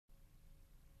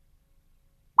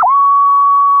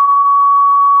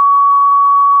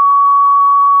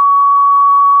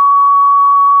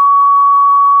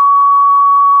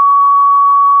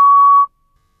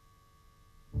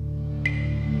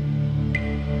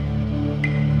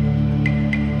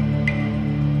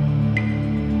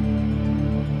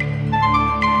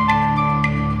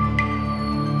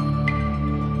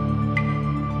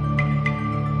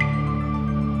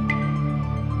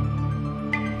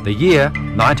The year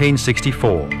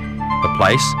 1964. The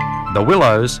place, the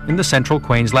Willows in the central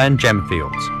Queensland Gem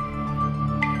Fields.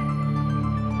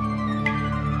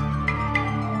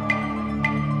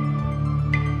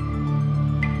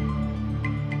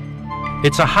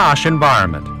 It's a harsh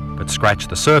environment, but scratch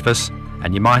the surface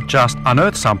and you might just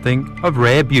unearth something of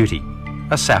rare beauty,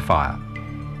 a sapphire.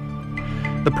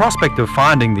 The prospect of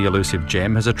finding the elusive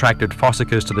gem has attracted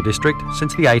fossickers to the district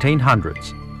since the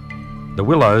 1800s. The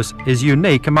Willows is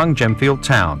unique among gemfield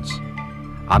towns.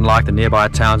 Unlike the nearby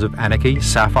towns of Anarchy,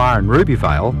 Sapphire and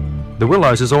Rubyvale, the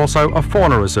Willows is also a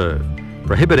fauna reserve,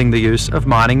 prohibiting the use of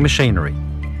mining machinery.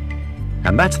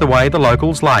 And that's the way the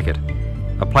locals like it.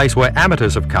 A place where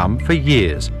amateurs have come for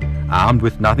years, armed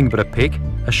with nothing but a pick,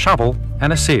 a shovel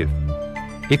and a sieve,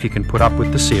 if you can put up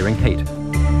with the searing heat.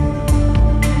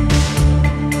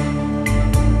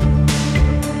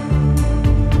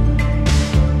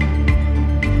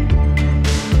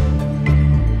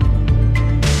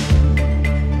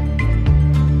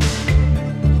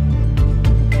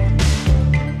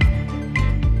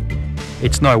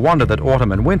 It's no wonder that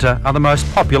autumn and winter are the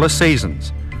most popular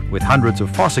seasons, with hundreds of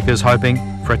fossickers hoping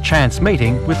for a chance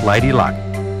meeting with Lady Luck.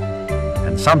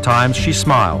 And sometimes she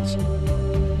smiles.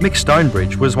 Mick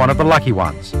Stonebridge was one of the lucky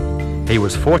ones. He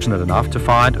was fortunate enough to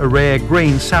find a rare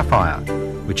green sapphire,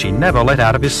 which he never let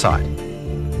out of his sight.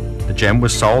 The gem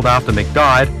was sold after Mick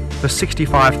died for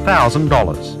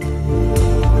 $65,000.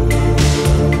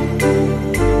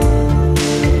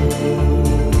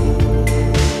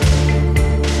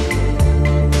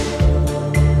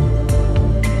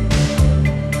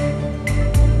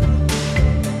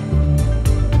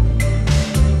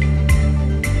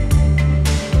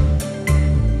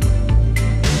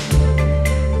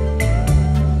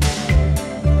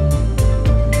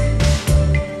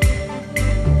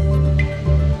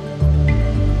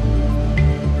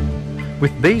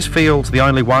 With these fields the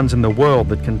only ones in the world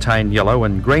that contain yellow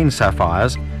and green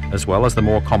sapphires, as well as the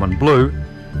more common blue,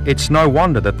 it's no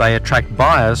wonder that they attract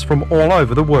buyers from all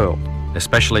over the world,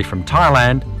 especially from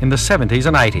Thailand in the 70s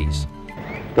and 80s.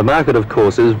 The market, of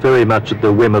course, is very much at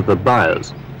the whim of the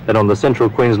buyers, and on the central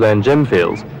Queensland gem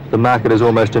fields, the market is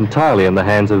almost entirely in the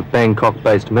hands of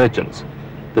Bangkok-based merchants.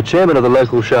 The chairman of the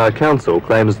local Shire Council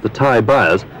claims the Thai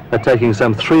buyers are taking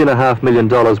some $3.5 million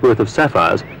worth of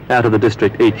sapphires out of the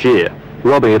district each year,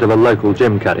 robbing it of a local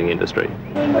gem cutting industry.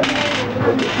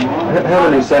 How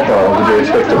many sapphires would you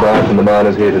expect to buy from the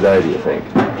miners here today, do you think?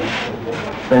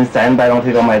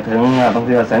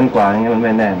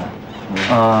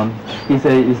 He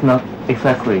says it's not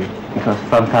exactly, because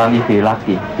sometimes if he's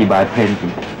lucky, he buys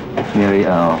plenty, nearly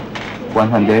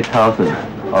 100,000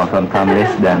 or sometimes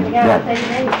less than that.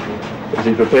 Is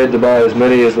he prepared to buy as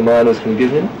many as the miners can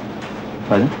give him?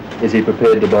 Pardon? Is he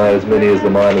prepared to buy as many as the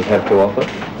miners have to offer?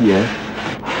 Yes.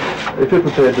 If you're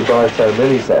prepared to buy so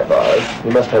many sapphires,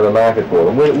 you must have a market for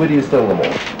them. Where do you sell them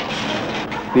all?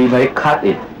 We may cut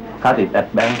it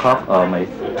at Bangkok, or may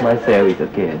sell it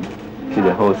again to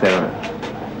the wholesaler.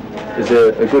 Is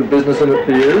there a good business in it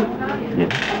for you?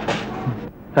 Yes.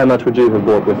 How much would you have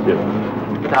bought with you?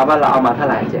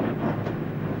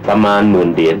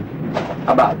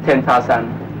 About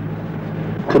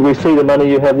 10,000. Could we see the money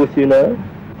you have with you now?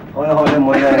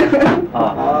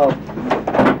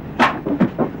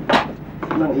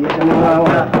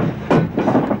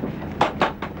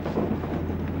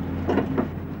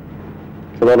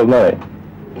 It's a lot of money.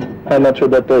 How much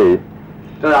would that be?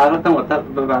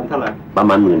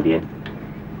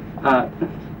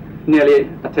 Nearly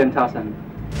 10,000.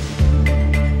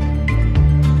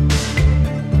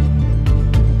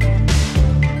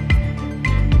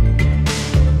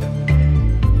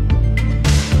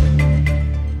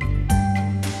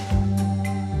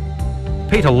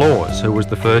 Peter Laws, who was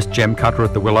the first gem cutter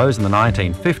at the Willows in the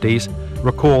 1950s,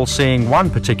 recalls seeing one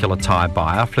particular Thai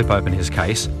buyer flip open his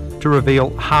case to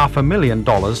reveal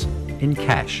 $500,000 in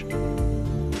cash.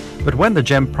 But when the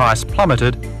gem price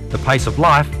plummeted, the pace of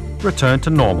life returned to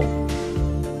normal.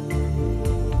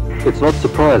 It's not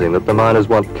surprising that the miners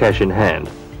want cash in hand.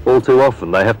 All too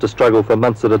often they have to struggle for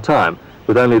months at a time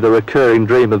with only the recurring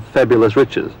dream of fabulous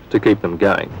riches to keep them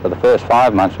going. For the first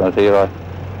 5 months I was here, I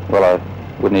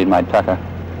wouldn't eat my tucker.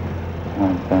 I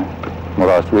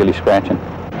was really scratching.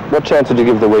 What chance would you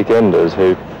give the weekenders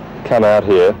who come out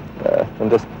here and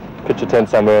just pitch a tent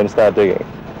somewhere and start digging?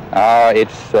 Well,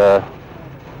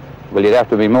 you'd have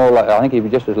to be more like, I think you'd be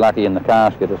just as lucky in the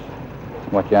casket as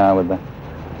what you are with the,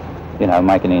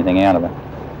 making anything out of it.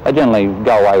 I generally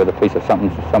go away with a piece of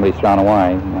something somebody's thrown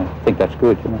away, and I think that's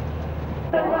good,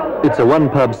 It's a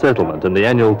one-pub settlement and the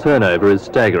annual turnover is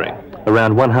staggering,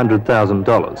 around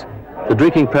 $100,000. The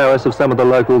drinking prowess of some of the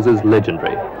locals is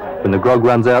legendary. When the grog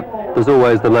runs out, there's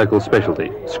always the local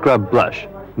specialty, scrub blush,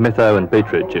 metho and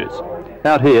beetroot juice.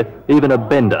 Out here, even a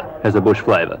bender has a bush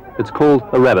flavour. It's called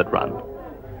a rabbit run.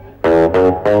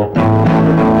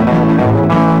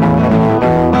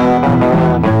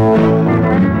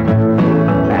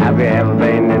 Have you ever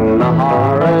been in the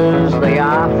horrors, the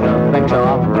after effects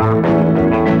of rum?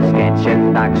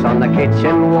 Sketching ducks on the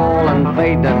kitchen wall and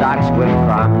feed the ducks with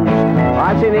crumbs.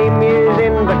 I've seen emus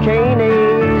in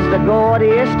bikinis, the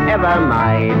gaudiest ever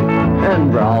made,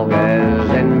 and brolgers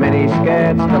in mini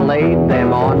skirts to lead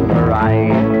them on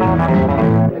parade.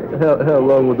 How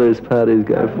long would these parties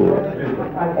go for?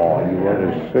 Oh, you want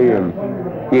to see them.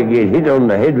 You get hit on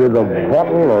the head with a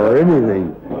bottle or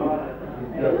anything.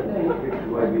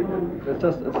 It's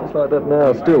just like that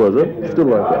now still, is it? Still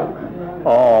like that?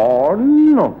 Oh,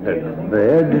 not that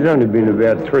bad. There's only been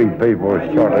about 3 people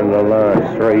shot in the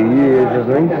last 3 years, I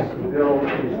think.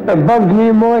 A bug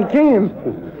near my camp.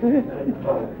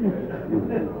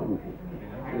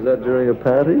 Is that during a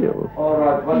party or?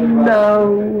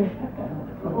 No.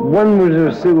 One was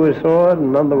a suicide,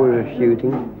 another was a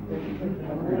shooting.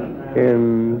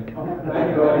 And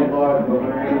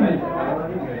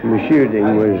the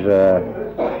shooting was,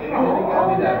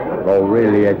 well,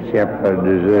 really a chap that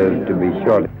deserved to be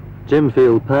shot.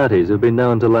 Gemfield parties have been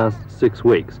known to last 6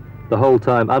 weeks, the whole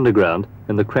time underground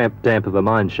in the cramped damp of a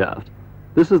mine shaft.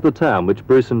 This is the town which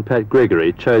Bruce and Pat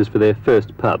Gregory chose for their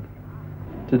first pub.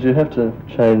 Did you have to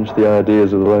change the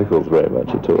ideas of the locals very much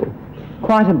at all?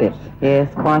 Quite a bit,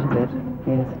 yes, quite a bit.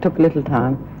 Yes, it took a little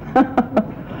time.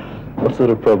 What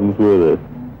sort of problems were there?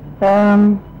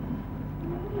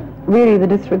 Really the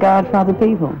disregard for other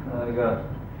people.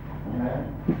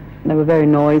 They were very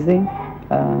noisy,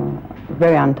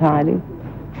 very untidy,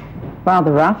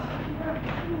 rather rough,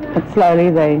 but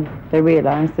slowly they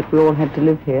realised that we all had to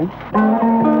live here.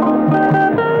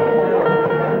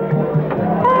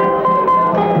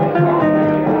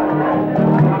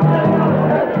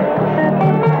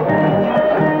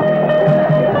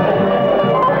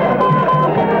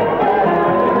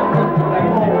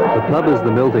 The pub is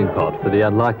the melting pot for the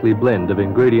unlikely blend of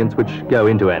ingredients which go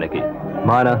into anarchy,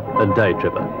 miner and day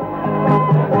tripper.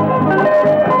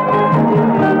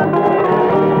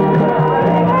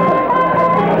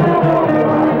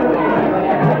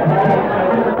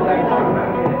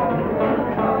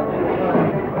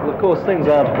 Of course, things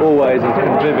aren't always as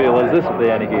convivial as this at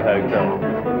the Anarchy Hotel.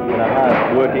 In a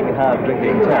hard-working,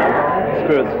 hard-drinking town,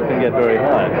 spirits can get very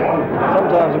high.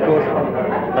 Sometimes, of course,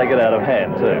 they get out of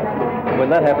hand too. When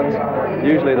that happens,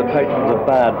 usually the patrons are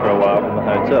barred for a while from the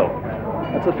hotel.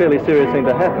 That's a fairly serious thing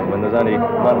to happen when there's only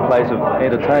one place of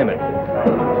entertainment.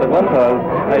 But one fellow,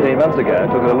 18 months ago,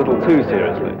 took it a little too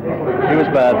seriously. He was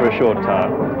barred for a short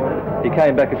time. He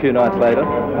came back a few nights later.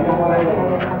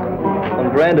 On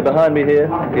the veranda behind me here,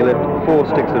 he left 4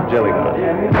 sticks of jelly on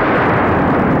it.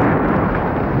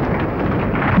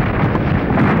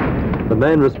 The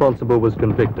man responsible was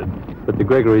convicted, but the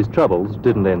Gregory's troubles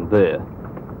didn't end there.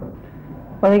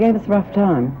 Well, they gave us a rough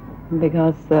time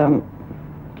because a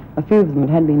few of them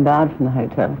had been barred from the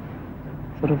hotel,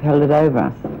 sort of held it over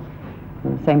us. And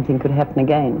the same thing could happen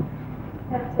again.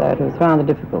 So it was rather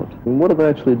difficult. And what did they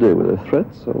actually do? Were there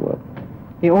threats or what?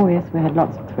 Oh yes, we had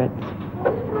lots of threats.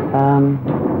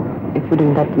 If we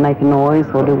didn't have to make a noise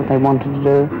or do what they wanted to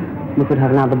do, we could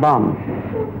have another bomb.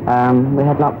 We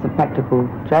had lots of practical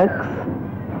jokes,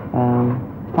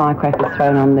 firecrackers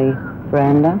thrown on the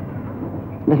veranda,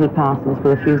 little parcels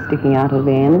with a fuse sticking out of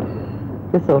the end,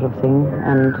 this sort of thing,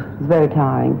 and it was very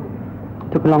tiring.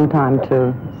 It took a long time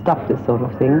to stop this sort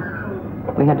of thing.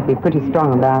 We had to be pretty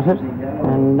strong about it,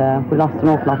 and we lost an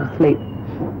awful lot of sleep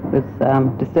with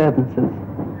disturbances,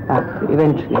 but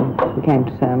eventually we came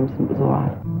to terms and it was all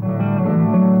right.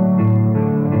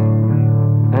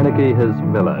 Anarchy has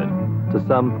mellowed. To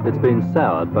some, it's been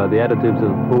soured by the additives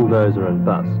of bulldozer and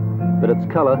bus, but its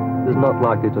colour is not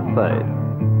likely to fade.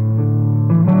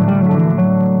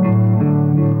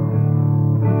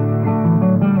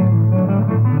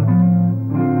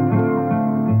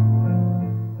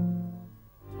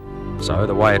 So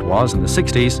the way it was in the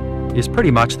 60s is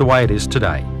pretty much the way it is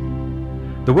today.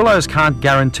 The Willows can't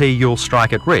guarantee you'll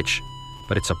strike it rich,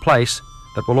 but it's a place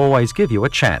that will always give you a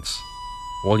chance.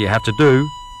 All you have to do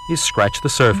is scratch the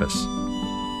surface.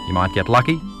 You might get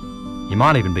lucky, you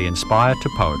might even be inspired to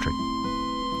poetry.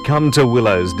 Come to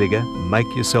Willows, digger,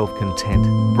 make yourself content.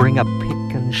 Bring a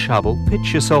pick and shovel,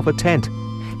 pitch yourself a tent.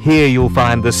 Here you'll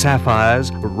find the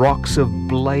sapphires, rocks of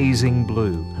blazing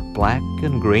blue, black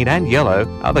and green and yellow,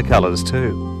 other colours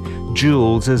too.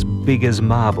 Jewels as big as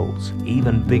marbles,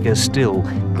 even bigger still,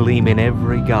 gleam in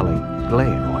every gully, glare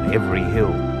on every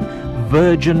hill.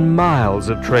 virgin miles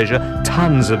of treasure,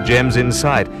 tons of gems in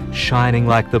sight, shining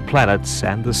like the planets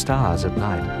and the stars at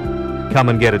night. Come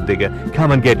and get it, digger,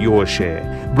 come and get your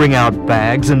share. Bring out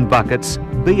bags and buckets,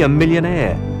 be a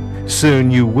millionaire.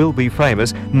 Soon you will be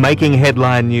famous, making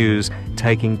headline news,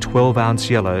 taking 12-ounce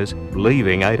yellows,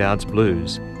 leaving 8-ounce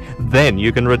blues. Then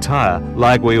you can retire,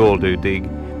 like we all do, dig,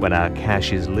 when our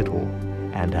cash is little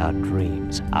and our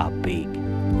dreams are big.